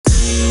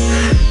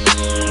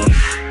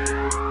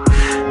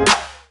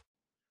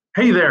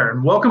Hey there,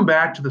 and welcome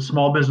back to the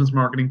Small Business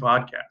Marketing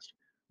Podcast.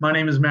 My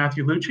name is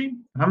Matthew Lucci,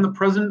 and I'm the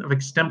president of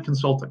Extemp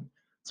Consulting.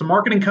 It's a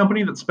marketing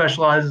company that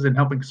specializes in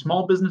helping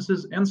small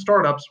businesses and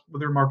startups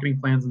with their marketing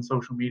plans and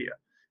social media.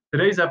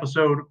 Today's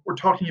episode, we're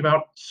talking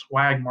about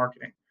swag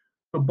marketing.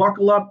 So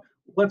buckle up,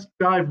 let's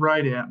dive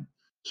right in.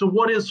 So,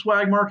 what is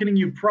swag marketing?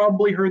 You've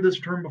probably heard this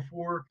term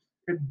before.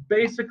 It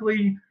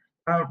basically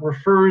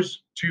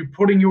refers to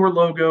putting your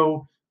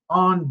logo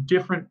on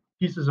different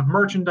pieces of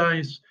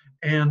merchandise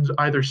and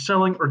either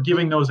selling or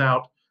giving those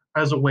out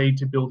as a way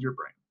to build your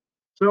brand.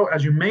 So,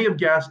 as you may have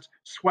guessed,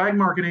 swag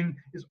marketing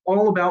is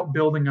all about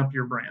building up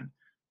your brand.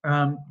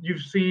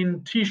 You've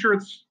seen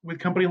T-shirts with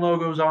company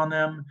logos on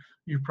them.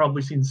 You've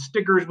probably seen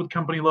stickers with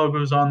company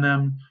logos on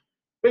them.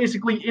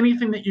 Basically,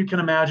 anything that you can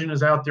imagine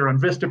is out there on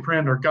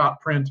Vistaprint or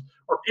Gotprint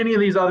or any of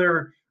these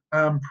other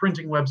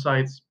printing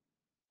websites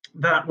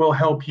that will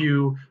help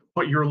you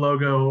put your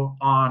logo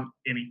on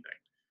anything.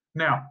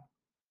 Now,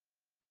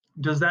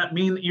 does that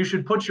mean that you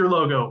should put your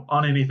logo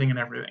on anything and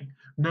everything?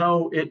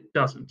 No, it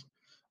doesn't.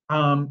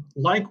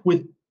 Like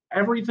with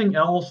everything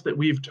else that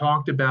we've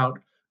talked about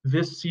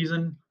this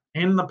season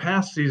and the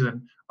past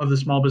season of the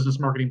Small Business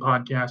Marketing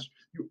Podcast,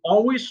 you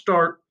always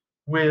start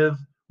with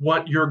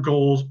what your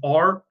goals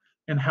are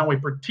and how a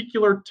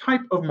particular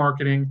type of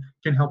marketing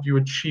can help you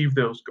achieve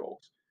those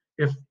goals.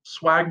 If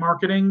swag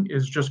marketing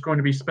is just going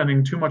to be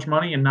spending too much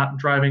money and not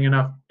driving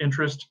enough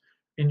interest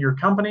in your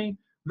company,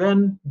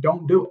 then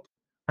don't do it.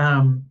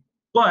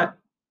 But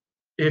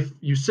if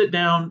you sit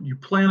down, you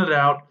plan it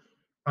out,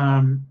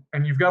 and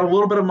you've got a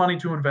little bit of money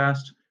to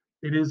invest,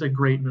 it is a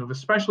great move,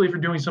 especially if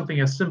you're doing something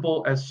as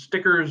simple as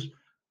stickers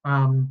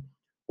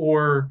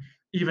or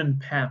even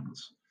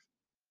pens.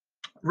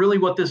 Really,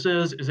 what this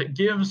is it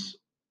gives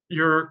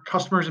your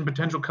customers and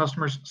potential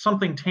customers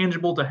something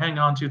tangible to hang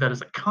on to that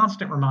is a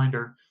constant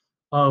reminder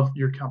of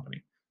your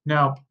company.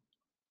 Now,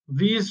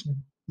 these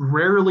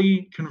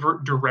rarely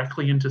convert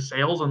directly into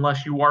sales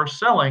unless you are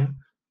selling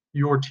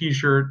your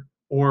t-shirt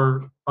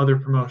or other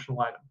promotional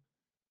item.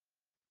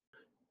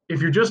 If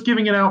you're just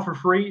giving it out for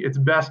free, it's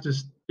best to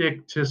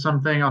stick to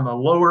something on the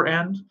lower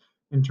end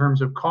in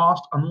terms of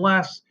cost,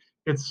 unless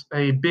it's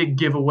a big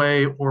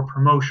giveaway or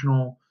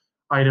promotional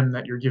item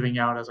that you're giving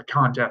out as a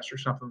contest or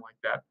something like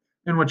that.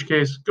 In which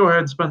case, go ahead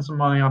and spend some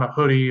money on a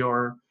hoodie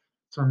or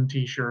some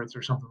t-shirts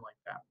or something like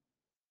that.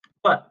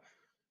 But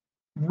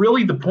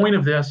really, the point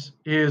of this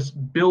is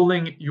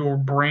building your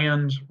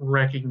brand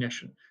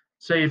recognition.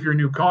 Say if you're a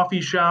new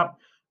coffee shop,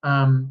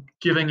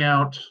 giving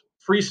out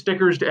free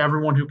stickers to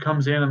everyone who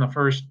comes in the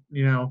first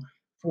 4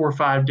 or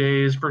 5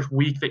 days, first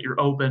week that you're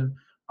open,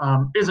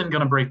 isn't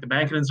going to break the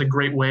bank, and it's a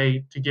great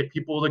way to get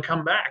people to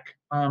come back.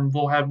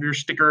 They'll have your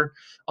sticker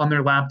on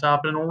their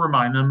laptop, and it'll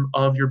remind them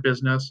of your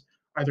business,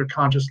 either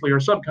consciously or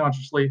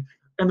subconsciously,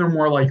 and they're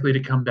more likely to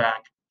come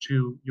back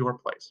to your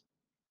place.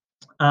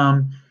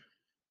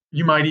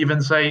 You might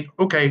even say,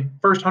 okay,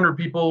 first 100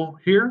 people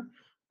here,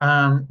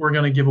 we're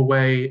going to give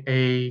away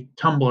a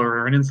tumbler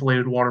or an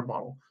insulated water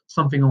bottle,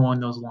 something along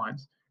those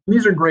lines. And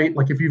these are great,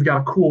 like if you've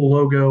got a cool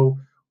logo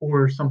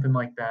or something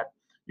like that.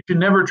 You can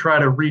never try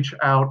to reach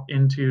out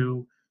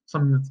into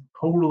something that's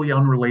totally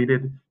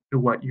unrelated to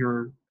what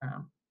your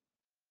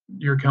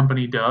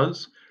company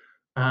does,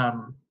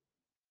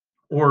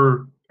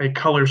 or a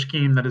color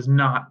scheme that does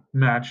not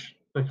match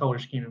the color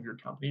scheme of your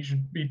company. You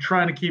should be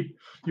trying to keep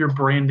your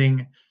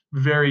branding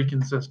very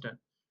consistent.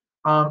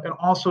 And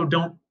also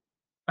don't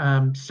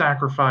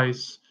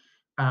sacrifice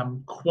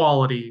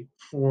quality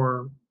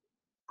for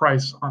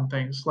price on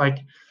things. Like,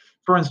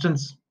 for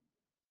instance,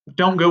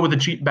 don't go with a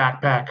cheap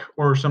backpack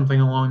or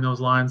something along those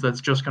lines that's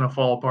just going to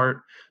fall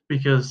apart,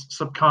 because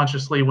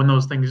subconsciously, when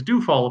those things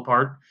do fall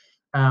apart,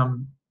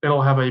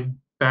 it'll have a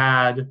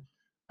bad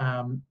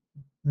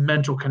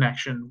mental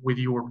connection with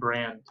your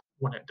brand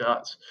when it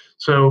does.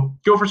 So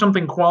go for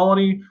something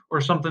quality or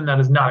something that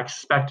is not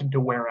expected to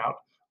wear out,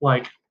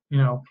 like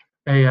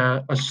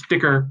a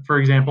sticker, for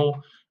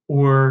example,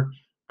 or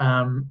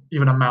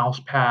even a mouse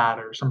pad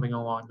or something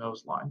along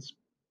those lines,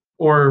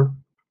 or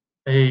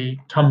a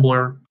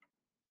tumbler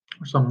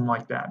or something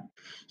like that.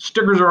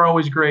 Stickers are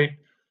always great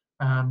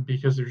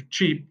because they're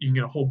cheap. You can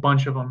get a whole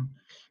bunch of them.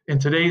 In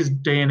today's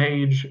day and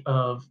age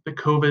of the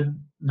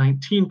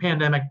COVID-19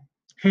 pandemic,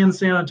 hand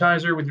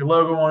sanitizer with your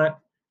logo on it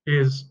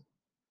is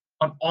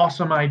an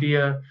awesome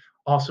idea.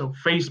 Also,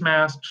 face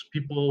masks.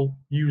 People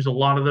use a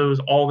lot of those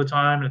all the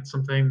time. It's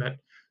something that,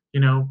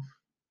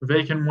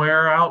 they can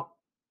wear out,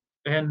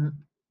 and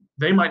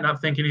they might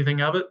not think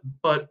anything of it,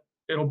 but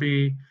it'll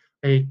be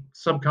a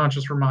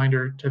subconscious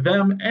reminder to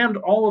them and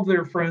all of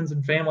their friends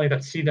and family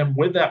that see them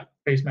with that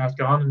face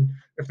mask on. And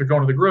if they're going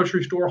to the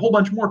grocery store, a whole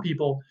bunch more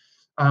people.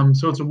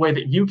 So it's a way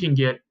that you can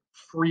get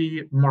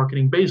free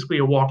marketing, basically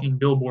a walking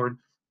billboard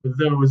with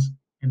those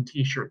in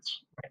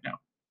t-shirts right now.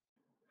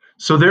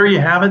 So there you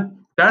have it.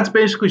 That's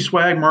basically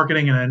swag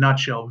marketing in a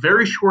nutshell.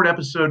 Very short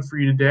episode for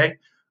you today.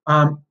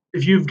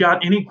 If you've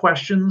got any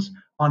questions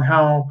on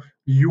how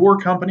your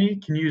company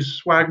can use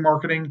swag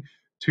marketing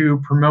to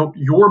promote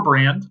your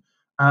brand,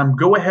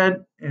 go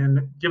ahead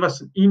and give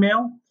us an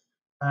email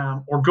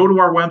or go to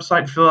our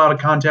website, fill out a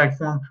contact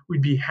form.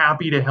 We'd be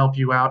happy to help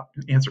you out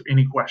and answer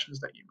any questions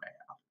that you may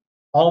have.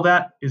 All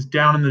that is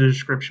down in the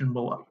description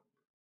below.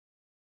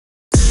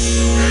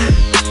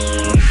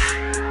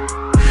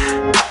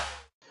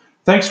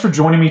 Thanks for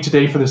joining me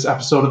today for this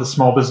episode of the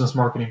Small Business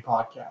Marketing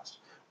Podcast.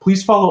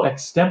 Please follow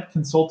Extemp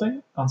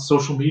Consulting on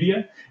social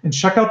media and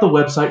check out the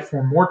website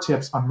for more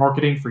tips on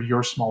marketing for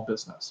your small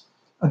business.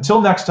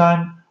 Until next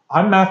time,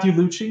 I'm Matthew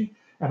Lucci,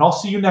 and I'll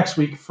see you next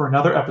week for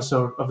another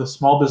episode of the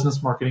Small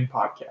Business Marketing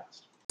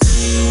Podcast.